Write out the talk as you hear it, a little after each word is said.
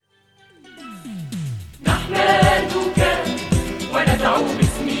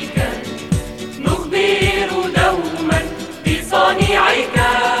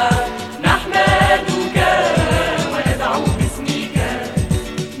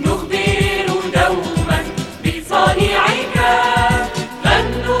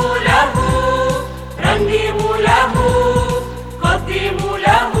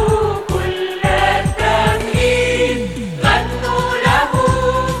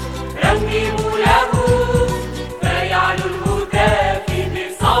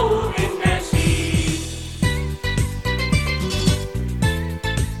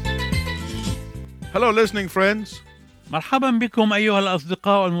Hello listening friends. مرحبا بكم أيها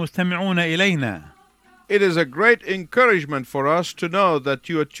الأصدقاء المستمعون إلينا. It is a great encouragement for us to know that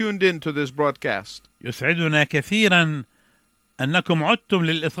you are tuned in to this broadcast. يسعدنا كثيرا أنكم عدتم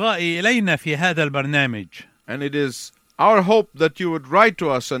للإصغاء إلينا في هذا البرنامج. And it is our hope that you would write to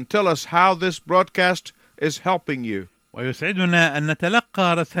us and tell us how this broadcast is helping you. ويسعدنا أن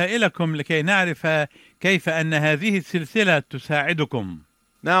نتلقى رسائلكم لكي نعرف كيف أن هذه السلسلة تساعدكم.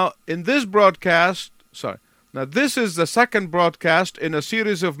 Now this is the second broadcast in a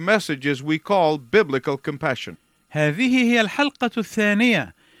series of messages we call Biblical Compassion. هذه هي الحلقة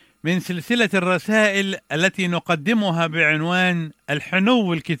الثانية من سلسلة الرسائل التي نقدمها بعنوان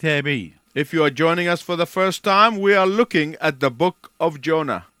الحنو الكتابي. If you are joining us for the first time, we are looking at the book of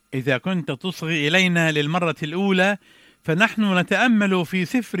Jonah. إذا كنت تصغي إلينا للمرة الأولى فنحن نتأمل في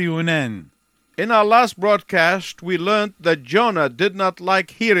سفر يونان. In our last broadcast, we learned that Jonah did not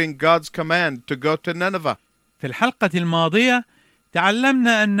like hearing God's command to go to Nineveh. في الحلقة الماضية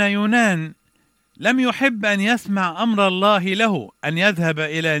تعلمنا أن يونان لم يحب أن يسمع أمر الله له أن يذهب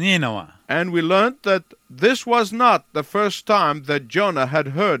إلى نينوى. And we learned that this was not the first time that Jonah had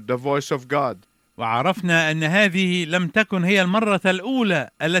heard the voice of God. وعرفنا أن هذه لم تكن هي المرة الأولى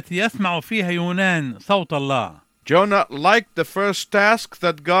التي يسمع فيها يونان صوت الله. Jonah liked the first task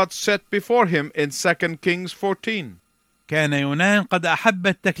that God set before him in 2 Kings 14. كان يونان قد أحب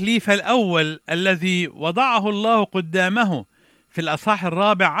التكليف الأول الذي وضعه الله قدامه في الأصحاح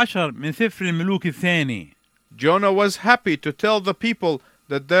 14 من سفر الملوك الثاني. Jonah was happy to tell the people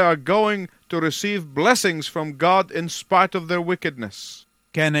that they are going to receive blessings from God in spite of their wickedness.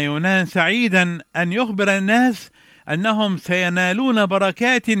 كان يونان سعيدا أن يخبر الناس أنهم سينالون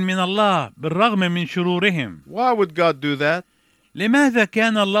بركات من الله بالرغم من شرورهم. Why would God do that? لماذا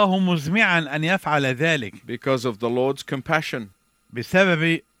كان الله مزمعا أن يفعل ذلك؟ Because of the Lord's compassion.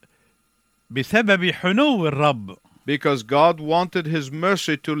 بسبب حنو الرب. Because God wanted His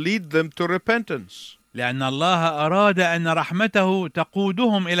mercy to lead them to repentance. لأن الله أراد أن رحمته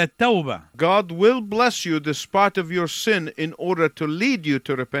تقودهم إلى التوبة. God will bless you despite of your sin in order to lead you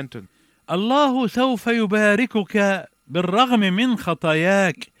to repentance. الله سوف يباركك بالرغم من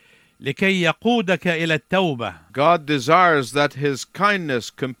خطاياك لكي يقودك إلى التوبة. God desires that His kindness,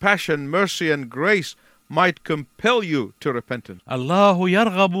 compassion, mercy and grace might compel you to repentance. الله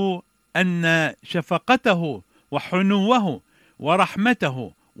يرغب أن شفقته وحنوه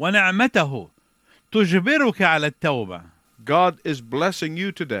ورحمته ونعمته تجبرك على التوبة. God is blessing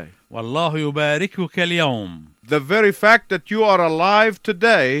you today. والله يباركك اليوم. The very fact that you are alive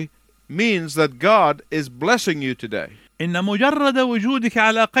today means that God is blessing you today. إن مجرد وجودك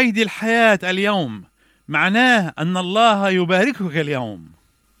على قيد الحياة اليوم معناه أن الله يباركك اليوم.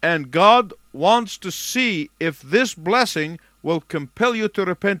 And God wants to see if this blessing will compel you to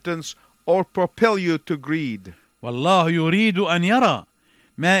repentance or propel you to greed. والله يريد أن يرى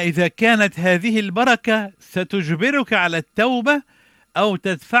ما إذا كانت هذه البركة ستجبرك على التوبة أو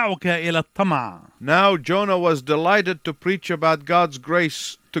تدفعك إلى الطمع. Now Jonah was delighted to preach about God's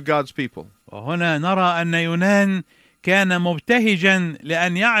grace to God's people. وهنا نرى أن يونان كان مبتهجا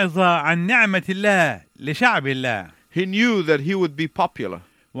لأن يعظ عن نعمة الله لشعب الله. He knew that he would be popular.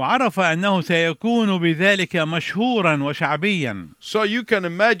 وعرف أنه سيكون بذلك مشهورا وشعبيا. So you can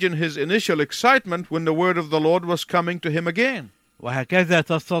imagine his initial excitement when the word of the Lord was coming to him again. وهكذا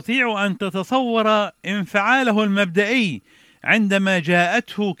تستطيع أن تتصور انفعاله المبدئي عندما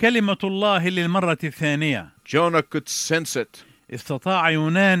جاءته كلمة الله للمرة الثانية. Jonah could sense it. استطاع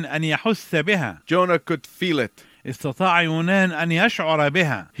يونان أن يحس بها. Jonah could feel it. استطاع يونان أن يشعر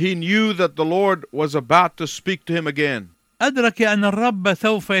بها. He knew that the Lord was about to speak to him again. أدرك أن الرب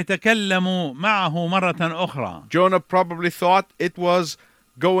سوف يتكلم معه مرة أخرى. Jonah probably thought it was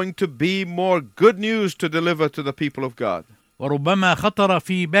going to be more good news to deliver to the people of God. وربما خطر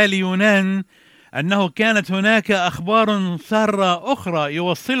في بال يونان أنه كانت هناك أخبار سارة أخرى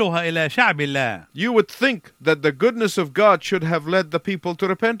يوصلها إلى شعب الله. You would think that the goodness of God should have led the people to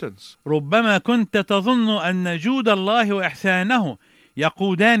repentance. ربما كنت تظن أن جود الله وإحسانه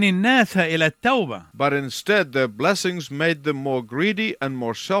يقودان الناس إلى التوبة. But instead their blessings made them more greedy and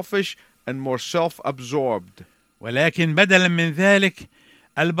more selfish and more self-absorbed. ولكن بدلا من ذلك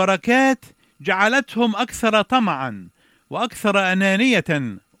البركات جعلتهم أكثر طمعا وأكثر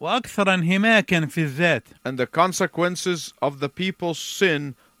أنانية وأكثر انهماكا في الذات. And the consequences of the people's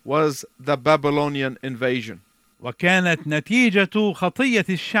sin was the Babylonian invasion. وكانت نتيجة خطية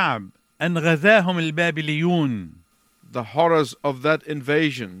الشعب أن غزاهم البابليون. The horrors of that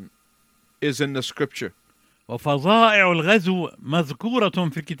invasion is in the scripture. وفظائع الغزو مذكورة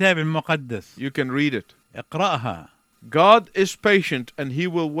في الكتاب المقدس. You can read it. اقرأها. God is patient and He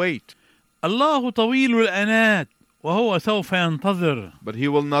will wait. الله طويل الأنات وهو سوف ينتظر، but he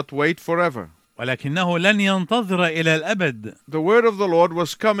will not wait forever. ولكنه لن ينتظر إلى الأبد. The word of the Lord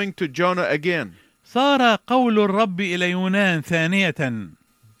was coming to Jonah again, صار قول الرب إلى يونان ثانية،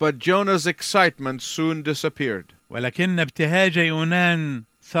 but Jonah's excitement soon disappeared. ولكن ابتهاج يونان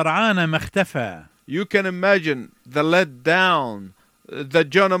سرعان ما اختفى. You can imagine the let down that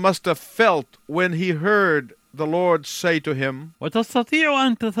Jonah must have felt when he heard the Lord say to him, وتستطيع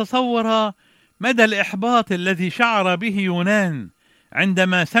أن تتصور مدى الإحباط الذي شعر به يونان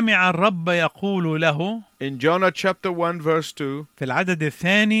عندما سمع الرب يقول له in Jonah chapter 1 verse 2, في العدد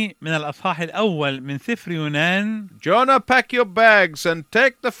الثاني من الأصحاح الأول من سفر يونان: Jonah, pack your bags and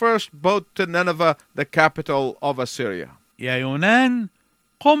take the first boat to Nineveh, the capital of Assyria. يا يونان،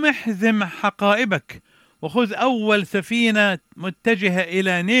 قم احزم حقائبك وخذ أول سفينة متجهة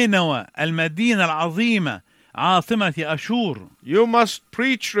إلى نينوى المدينة العظيمة عاصمة أشور. You must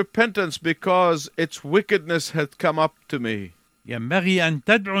preach repentance because its wickedness had come up to me. ينبغي أن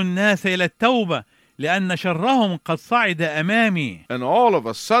تدعو الناس إلى التوبة لأن شرهم قد صعد أمامي. And all of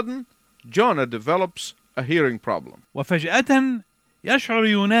a sudden, Jonah develops a hearing problem. وفجأة يشعر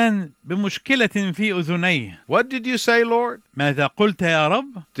يونان بمشكلة في أذنيه. What did you say, Lord? ماذا قلت يا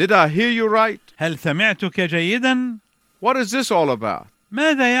رب؟ Did I hear you right? هل سمعتك جيدا؟ What is this all about?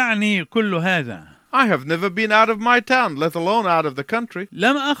 ماذا يعني كل هذا؟ I have never been out of my town, let alone out of the country.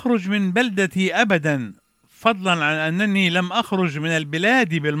 لم أخرج من بلدتي أبدا، فضلا عن أنني لم أخرج من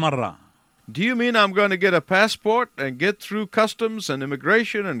البلاد بالمرة. Do you mean I'm going to get a passport and get through customs and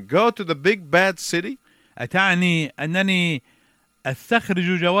immigration and go to the big bad city? أتعني أنني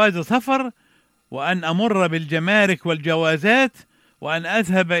أستخرج جواز سفر وأن أمر بالجمارك والجوازات وأن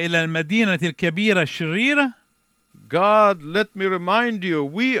أذهب إلى المدينة الكبيرة الشريرة؟ God, let me remind you,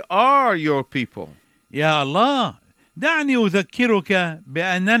 we are your people. يا الله، دعني أذكرك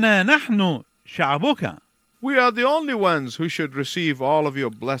بأننا نحن شعبك. We are the only ones who should receive all of your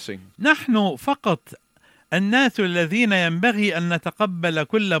blessing. نحن فقط الناس الذين ينبغي أن نتقبل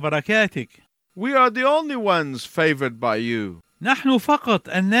كل بركاتك. We are the only ones favored by you. نحن فقط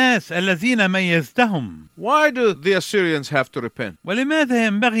الناس الذين ميزتهم. Why do the Assyrians have to repent? ولماذا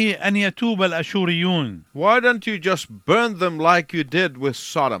ينبغي أن يتوب الأشوريون؟ Why don't you just burn them like you did with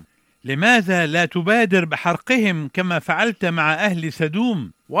Sodom? لماذا لا تبادر بحرقهم كما فعلت مع أهل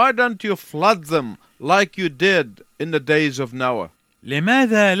سدوم؟ Why don't you flood them like you did in the days of Noah?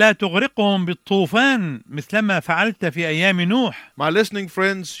 لماذا لا تغرقهم بالطوفان مثلما فعلت في أيام نوح؟ My listening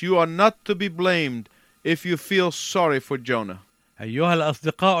friends, you are not to be blamed if you feel sorry for Jonah. أيها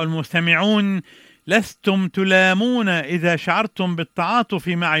الأصدقاء المستمعون، لستم تلامون إذا شعرتم بالتعاطف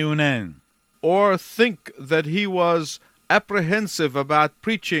مع يونان، Or think that he was apprehensive about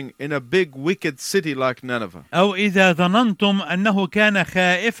preaching in a big wicked city like Nineveh. أو إذا ظننتم أنه كان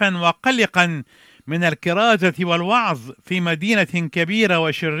خائفا وقلقا من الكرازة والوعظ في مدينة كبيرة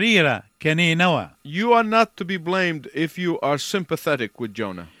وشريرة كنينوى. You are not to be blamed if you are sympathetic with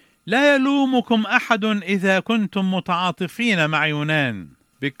Jonah. لا يلومكم أحد إذا كنتم متعاطفين مع يونان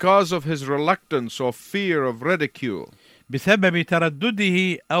because of his reluctance or fear of ridicule. بسبب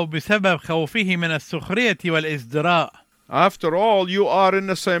تردده أو بسبب خوفه من السخرية والازدراء. After all, you are in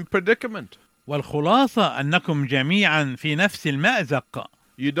the same predicament. والخلاصة أنكم جميعا في نفس المأزق.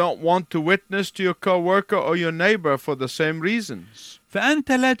 You don't want to witness to your co-worker or your neighbor for the same reasons.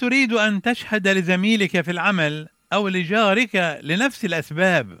 فأنت لا تريد أن تشهد لزميلك في العمل أو لجارك لنفس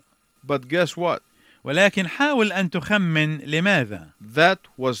الأسباب. But guess what? ولكن حاول أن تخمن لماذا. That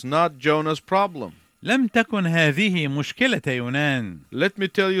was not Jonah's problem. لم تكن هذه مشكلة يونان. Let me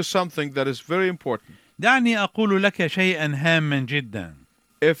tell you something that is very important. دعني أقول لك شيئا هاما جدا.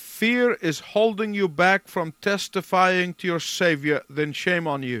 If fear is holding you back from testifying to your Savior, then shame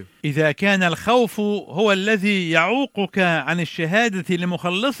on you. إذا كان الخوف هو الذي يعوقك عن الشهادة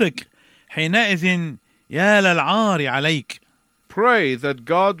لمخلصك، حينئذ يا للعار عليك. Pray that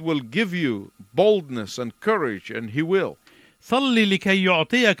God will give you boldness and courage, and He will. صلي لكي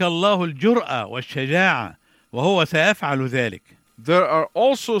يعطيك الله الجرأة والشجاعة، وهو سيفعل ذلك. There are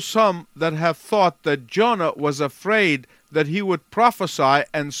also some that have thought that Jonah was afraid that he would prophesy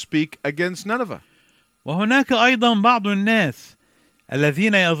and speak against Nineveh. وهناك أيضا بعض الناس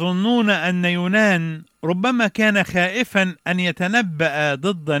الذين يظنون أن يونان ربما كان خائفا أن يتنبأ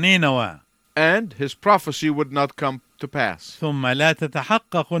ضد نينوى. And his prophecy would not come to pass. ثم لا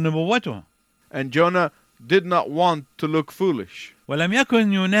تتحقق نبوته. And Jonah did not want to look foolish. ولم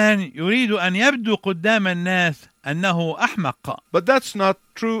يكن يونان يريد أن يبدو قدام الناس أنه أحمق. But that's not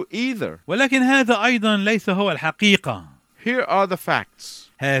true either. ولكن هذا أيضا ليس هو الحقيقة. Here are the facts.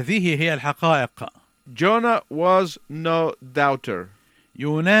 هذه هي الحقائق. Jonah was no doubter.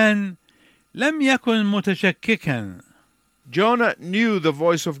 يونان لم يكن متشككا. Jonah knew the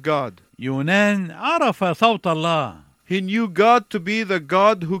voice of God. يونان عرف صوت الله. He knew God to be the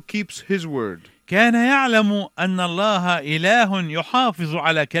God who keeps his word. كان يعلم أن الله إله يحافظ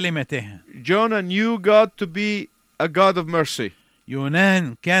على كلمته. Jonah knew God to be a God of mercy.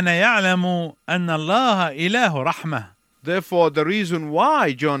 يونان كان يعلم أن الله إله رحمة. Therefore, the reason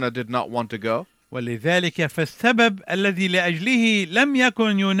why Jonah did not want to go ولذلك فالسبب الذي لأجله لم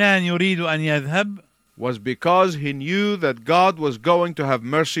يكن يونان يريد أن يذهب was because he knew that God was going to have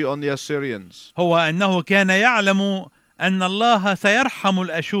mercy on the Assyrians. هو أنه كان يعلم أن الله سيرحم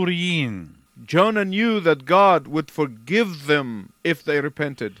الأشوريين. Jonah knew that God would forgive them if they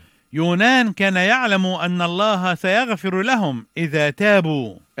repented. يونان كان يعلم أن الله سيغفر لهم إذا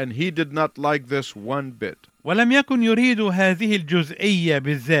تابوا. And he did not like this one bit. ولم يكن يريد هذه الجزئية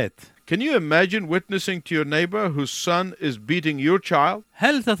بالذات. Can you imagine witnessing to your neighbor whose son is beating your child?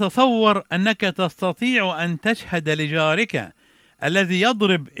 هل تتصور أنك تستطيع أن تشهد لجارك الذي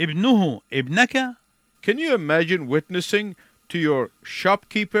يضرب ابنه ابنك؟ Can you imagine witnessing to your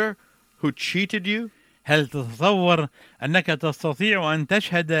shopkeeper who cheated you? هل تتصور أنك تستطيع أن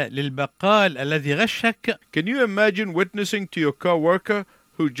تشهد للبقال الذي غشك؟ Can you imagine witnessing to your co-worker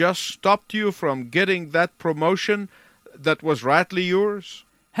who just stopped you from getting that promotion that was rightly yours?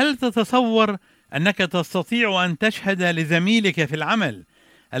 هل تتصور أنك تستطيع أن تشهد لزميلك في العمل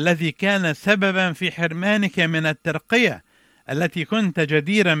الذي كان سببا في حرمانك من الترقية التي كنت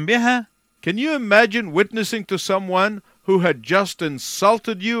جديرا بها؟ Can you imagine witnessing to someone who had just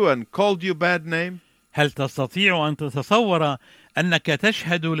insulted you and called you bad name? هل تستطيع أن تتصور أنك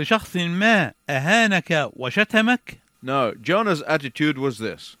تشهد لشخص ما أهانك وشتمك؟ No, Jonah's attitude was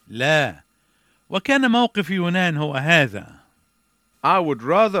this. لا. وكان موقف يونان هو هذا. I would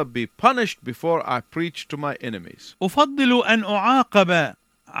rather be punished before I preach to my enemies. أفضل أن أعاقب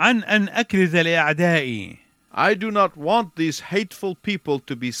عن أن أكرز لأعدائي. I do not want these hateful people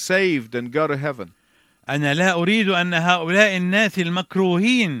to be saved and go to heaven. أنا لا أريد أن هؤلاء الناس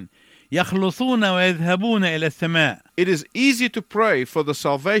المكروهين يخلصون ويذهبون إلى السماء. It is easy to pray for the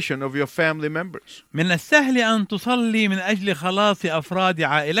salvation of your family members. من السهل أن تصلي من أجل خلاص أفراد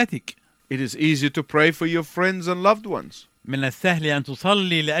عائلتك. It is easy to pray for your friends and loved ones. من السهل أن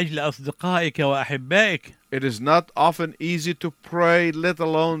تصلي لأجل أصدقائك وأحبائك. It is not often easy to pray, let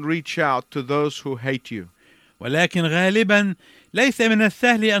alone reach out to those who hate you. ولكن غالبا ليس من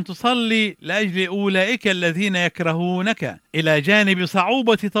السهل أن تصلي لأجل أولئك الذين يكرهونك إلى جانب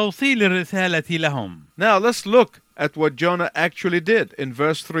صعوبة توصيل الرسالة لهم. Now let's look at what Jonah actually did in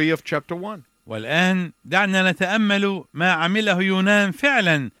verse 3 of chapter 1. والآن دعنا نتأمل ما عمله يونان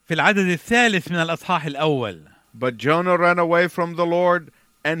فعلا في العدد الثالث من الأصحاح الأول. But Jonah ran away from the Lord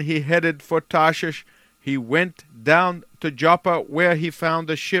and he headed for Tarshish. He went down to Joppa where he found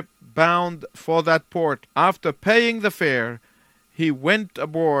a ship bound for that port. After paying the fare, he went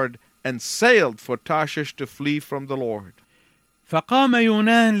aboard and sailed for Tarshish to flee from the Lord. فقام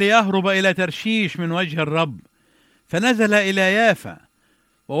يونان ليهرب إلى ترشيش من وجه الرب، فنزل إلى يافا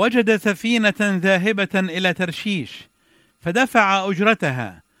ووجد سفينة ذاهبة إلى ترشيش، فدفع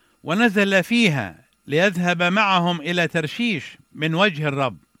أجرتها ونزل فيها ليذهب معهم إلى ترشيش من وجه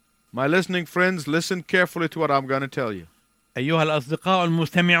الرب. My listening friends, listen carefully to what I'm going to tell you. أيها الأصدقاء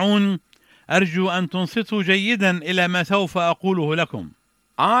المستمعون، أرجو أن تنصتوا جيدا إلى ما سوف أقوله لكم.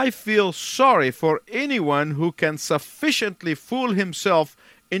 I feel sorry for anyone who can sufficiently fool himself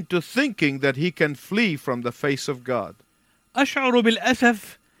into thinking that he can flee from the face of God. أشعر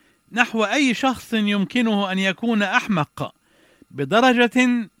بالأسف نحو أي شخص يمكنه أن يكون أحمق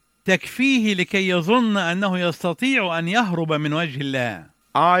بدرجة تكفيه لكي يظن أنه يستطيع أن يهرب من وجه الله.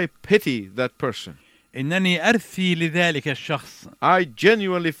 I pity that person. إنني أرثي لذلك الشخص. I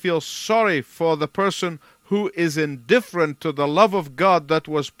genuinely feel sorry for the person who is indifferent to the love of God that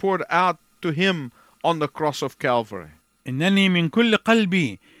was poured out to him on the cross of Calvary. إنني من كل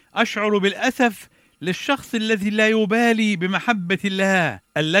قلبي أشعر بالأسف للشخص الذي لا يبالي بمحبة الله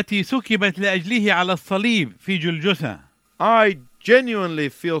التي سكبت لأجله على الصليب في جلجثة. I genuinely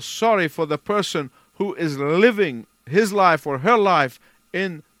feel sorry for the person who is living his life or her life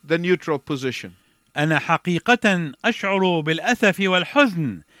in the neutral position. أنا حقيقة أشعر بالأسف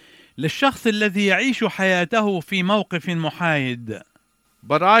والحزن للشخص الذي يعيش حياته في موقف محايد.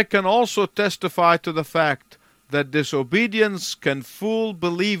 But I can also testify to the fact that disobedience can fool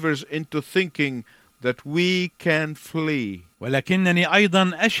believers into thinking that we can flee. ولكنني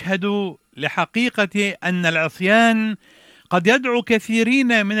أيضا أشهد لحقيقة أن العصيان قد يدعو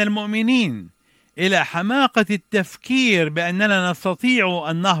كثيرين من المؤمنين إلى حماقة التفكير بأننا نستطيع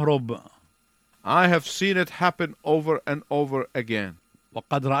أن نهرب. I have seen it happen over and over again.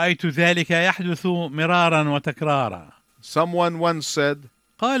 وقد رأيت ذلك يحدث مرارا وتكرارا. Someone once said,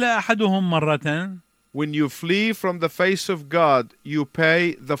 قال أحدهم مرة: when you flee from the face of God, you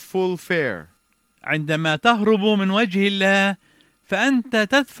pay the full fare. عندما تهرب من وجه الله فأنت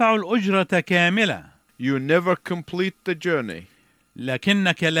تدفع الأجرة كاملة، You never complete the journey,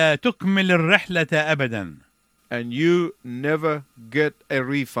 لكنك لا تكمل الرحلة أبدا، and you never get a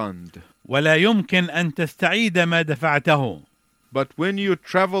refund. ولا يمكن أن تستعيد ما دفعته. But when you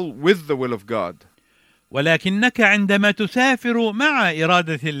travel with the will of God, ولكنك عندما تسافر مع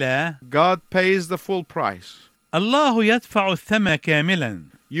إرادة الله، God pays the full price. الله يدفع الثمن كاملا،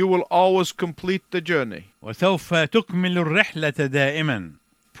 You will always complete the journey. وسوف تكمل الرحلة دائما.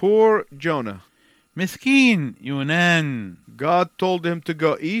 Poor Jonah. مسكين يونان، God told him to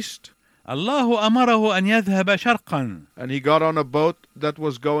go east, الله أمره أن يذهب شرقا، and he got on a boat that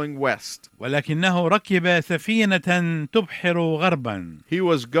was going west. ولكنه ركب سفينة تبحر غربا. He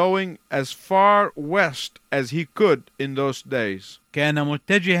was going as far west as he could in those days. كان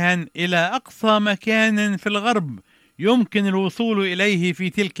متجها إلى أقصى مكان في الغرب يمكن الوصول إليه في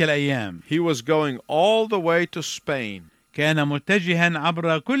تلك الأيام. He was going all the way to Spain. كان متجها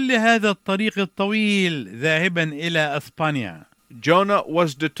عبر كل هذا الطريق الطويل ذاهبا إلى أسبانيا. Jonah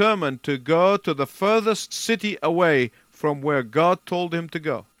was determined to go to the furthest city away from where God told him to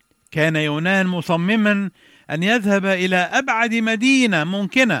go. كان يونان مصمما أن يذهب إلى أبعد مدينة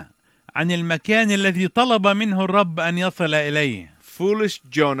ممكنة عن المكان الذي طلب منه الرب أن يصل إليه. Foolish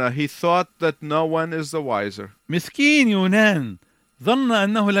Jonah, he thought that no one is the wiser. مسكين يونان، ظن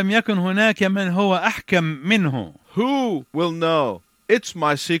أنه لم يكن هناك من هو أحكم منه. Who will know? It's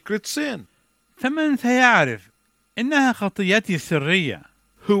my secret sin. فمن سيعرف؟ إنها خطيتي السرية.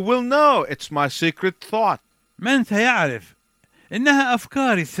 Who will know? It's my secret thought. من سيعرف؟ إنها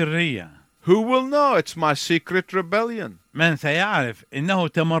أفكاري السرية. Who will know? It's my secret rebellion. من سيعرف؟ إنه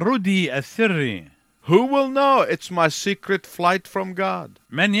تمردي السري. Who will know? It's my secret flight from God.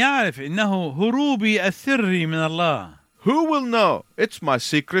 من يعرف؟ إنه هروبي السري من الله. Who will know? It's my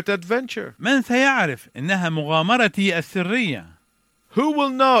secret adventure. من سيعرف؟ إنها مغامرتي السرية. Who will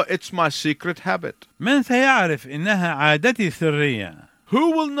know? It's my secret habit. من سيعرف؟ إنها عادتي السرية.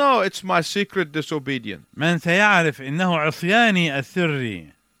 Who will know? It's my secret disobedience. من سيعرف؟ إنه عصياني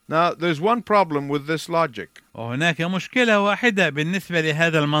السري. Now, there's one problem with this logic. وهناك مشكلة واحدة بالنسبة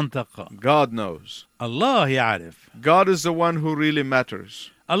لهذا المنطق. God knows. الله يعرف. God is the one who really matters.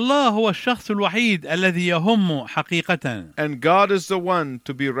 الله هو الشخص الوحيد الذي يهم حقيقة. And God is the one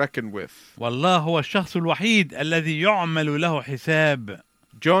to be reckoned with. والله هو الشخص الوحيد الذي يعمل له حساب.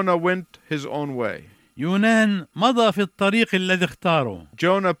 Jonah went his own way. يونان مضى في الطريق الذي اختاره.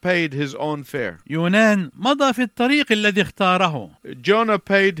 Jonah paid his own fare. يونان مضى في الطريق الذي اختاره. Jonah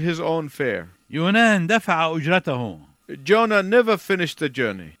paid his own fare. يونان دفع أجرته. Jonah never finished the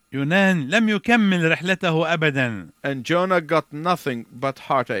journey. يونان لم يكمل رحلته أبدا. And Jonah got nothing but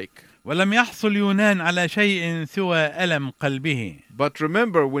heartache. ولم يحصل يونان على شيء سوى ألم قلبه. But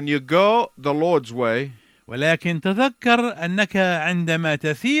remember, when you go the Lord's way, ولكن تذكر أنك عندما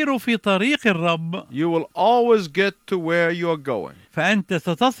تسير في طريق الرب you will always get to where you are going. فأنت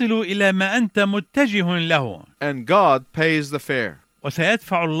ستصل إلى ما أنت متجه له. And God pays the fare.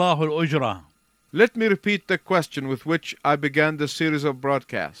 وسيدفع الله الأجرة. Let me repeat the question with which I began the series of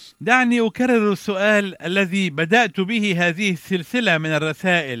broadcasts. دعني أكرر السؤال الذي بدأت به هذه السلسلة من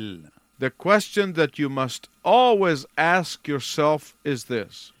الرسائل. The question that you must always ask yourself is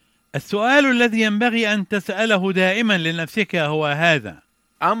this. السؤال الذي ينبغي أن تسأله دائما لنفسك هو هذا: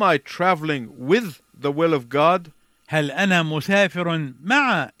 Am I traveling with the will of God? هل أنا مسافر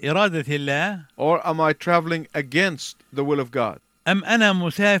مع إرادة الله؟ Or am I traveling against the will of God? أم أنا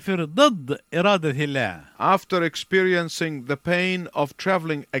مسافر ضد إرادة الله؟ After experiencing the pain of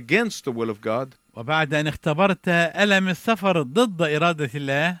traveling against the will of God, وبعد أن اختبرت ألم السفر ضد إرادة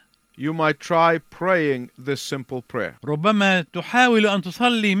الله، you might try praying this simple prayer. ربما تحاول أن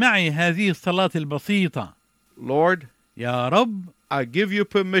تصلي معي هذه الصلاة البسيطة. Lord, يا رب، I give you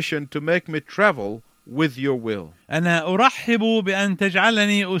permission to make me travel with your will. أنا أرحب بأن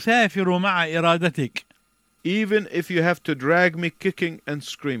تجعلني أسافر مع إرادتك. Even if you have to drag me kicking and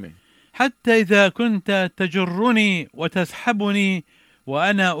screaming. حتى إذا كنت تجرني وتسحبني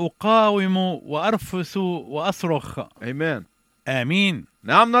وأنا أقاوم وأرفس وأصرخ. Amen. آمين.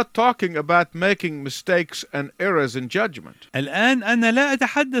 Now I'm not talking about making mistakes and errors in judgment. الآن أنا لا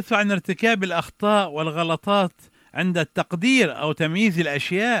أتحدث عن ارتكاب الأخطاء والغلطات عند التقدير أو تمييز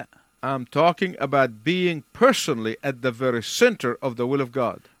الأشياء. I'm talking about being personally at the very center of the will of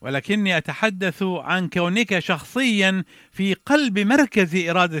God. ولكني أتحدث عن كونك شخصيا في قلب مركز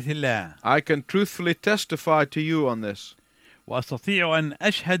إرادة الله. I can truthfully testify to you on this. وأستطيع أن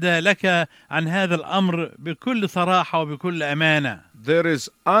أشهد لك عن هذا الأمر بكل صراحة وبكل أمانة. There is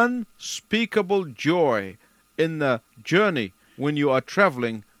unspeakable joy in the journey when you are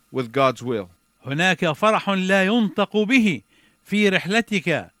traveling with God's will. هناك فرح لا ينطق به في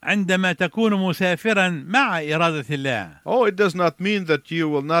رحلتك عندما تكون مسافرا مع إرادة الله. Oh, it does not mean that you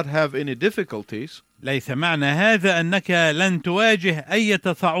will not have any difficulties. ليس معنى هذا أنك لن تواجه أي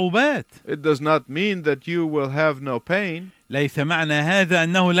صعوبات. It does not mean that you will have no pain. ليس معنى هذا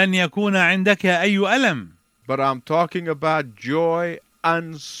أنه لن يكون عندك أي ألم. But I'm talking about joy,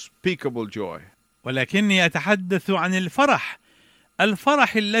 unspeakable joy. ولكني أتحدث عن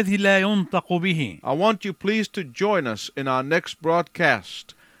الفرح الذي لا ينطق به. I want you please to join us in our next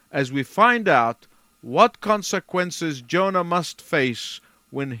broadcast as we find out what consequences Jonah must face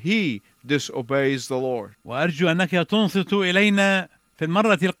when he disobeys the Lord. وأرجو أنك تنصت إلينا في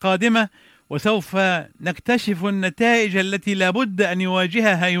المرة القادمة، وسوف نكتشف النتائج التي لابد أن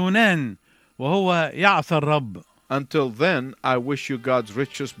يواجهها يونان وهو يعصى الرب. Until then, I wish you God's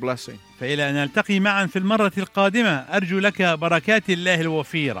richest blessing. فإلى أن نلتقي معا في المرة القادمة أرجو لك بركات الله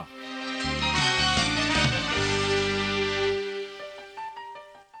الوفيرة.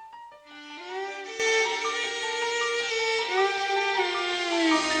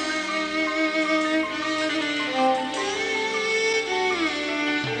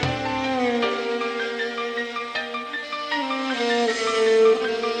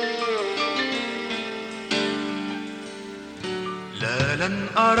 لن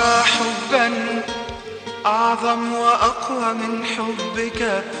أرى حبا أعظم وأقوى من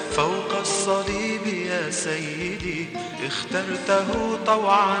حبك فوق الصليب يا سيدي، اخترته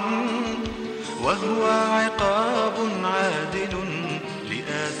طوعا وهو عقاب عادل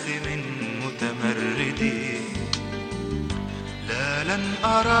لآثم متمرد. لا لن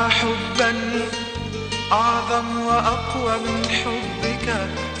أرى حبا أعظم وأقوى من حبك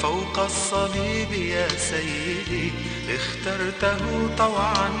فوق الصليب يا سيدي، اخترته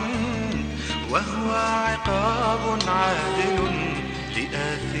طوعا وهو عقاب عادل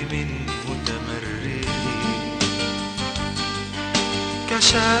لآثم متمرد.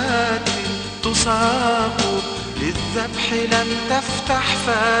 كشاة تساق للذبح لم تفتح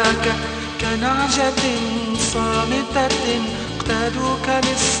فاك، كنعجة صامتة اقتادوك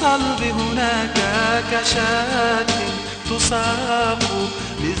للصلب هناك. كشاة تساق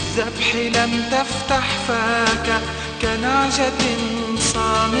للذبح لم تفتح فاك، كنعجة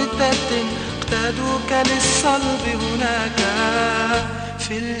صامتة اقتادوك للصلب هناك.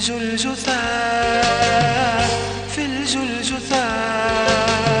 في الجلجثة في الجلجثة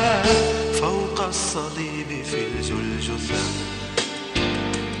فوق الصليب في الجلجثة.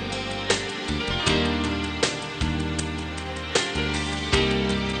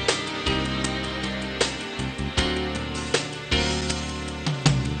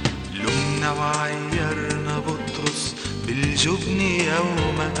 لمنا وعيرنا بطرس بالجبن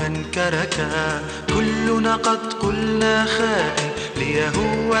يوم أنكرك، كلنا قد قلنا خائن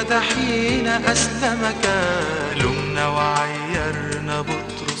ليهوذا حين أسلمك. لمنا وعيرنا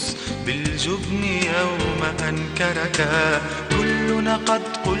بطرس بالجبن يوم أنكرك، كلنا قد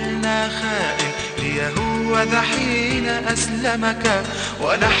قلنا خائن ليهوذا حين أسلمك.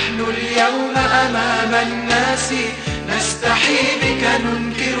 ونحن اليوم أمام الناس نستحي بك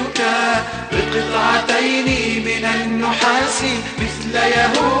ننكرك بقطعتين من النحاس مثل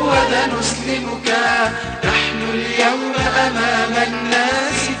يهوذا نسلمك. نحن اليوم أمام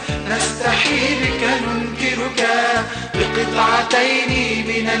الناس نستحي بك ننكرك بقطعتين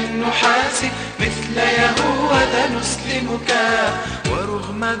من النحاس مثل يهوذا نسلمك.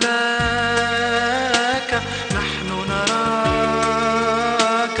 ورغم ذاك نحن نراك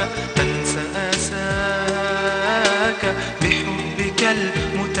تنسى آساك بحبك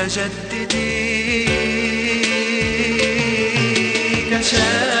المتجدد.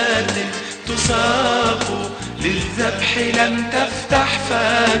 كشاة تساق للذبح لم تفتح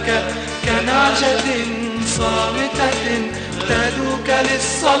فاك، كنعجة صامتة اقتادوك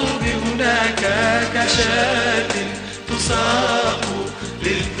للصلب هناك. كشاة تساق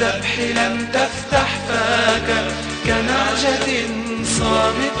للذبح لم تفتح فاك، كنعجة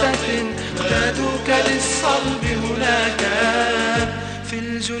صامتة اقتادوك للصلب هناك. في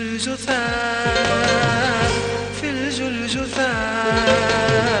الجلجثة في الجلجثة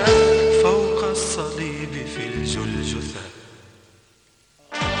فوق الصليب في الجلجثة.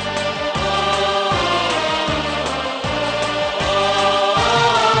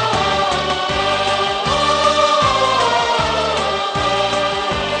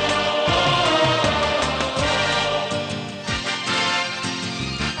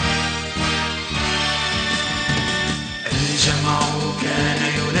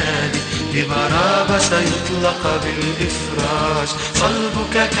 سيطلق بالإفراج.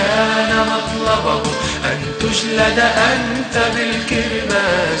 صلبك كان مطلبه، أن تجلد أنت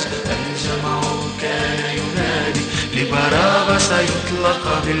بالكرباج. الجمع كان ينادي لبرابة سيطلق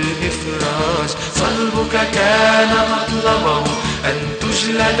بالإفراج. صلبك كان مطلبه، أن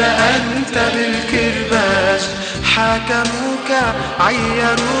تجلد أنت بالكرباج. حاكموك،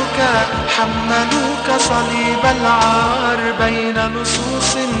 عيروك، حملوك صليب العار. بين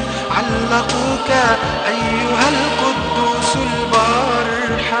لصوص علقوك أيها القدوس البار.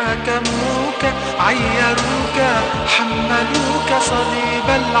 حاكموك، عيروك، حملوك صليب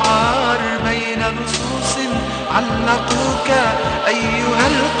العار. بين لصوص علقوك أيها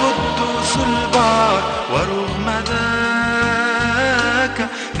القدوس البار. ورغم ذاك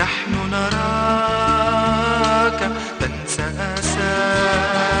نحن نراك تنسى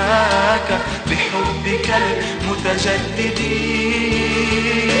آساك بحبك المتجدد.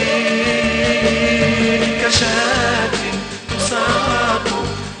 كشاة تساق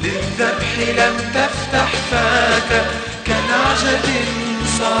للذبح لم تفتح فاك. كنعجة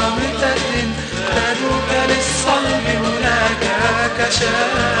صامتة تدوك للصلب هناك.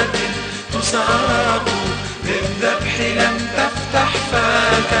 كشاة تساق للذبح لم تفتح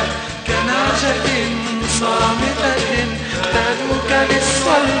فاك. كنعجة صامتة تدوك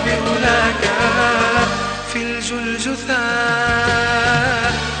للصلب هناك. في الجلجثاء،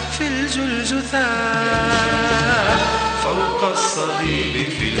 في الجلجثاء، فوق الصليب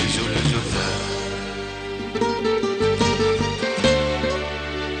في الجلجثاء.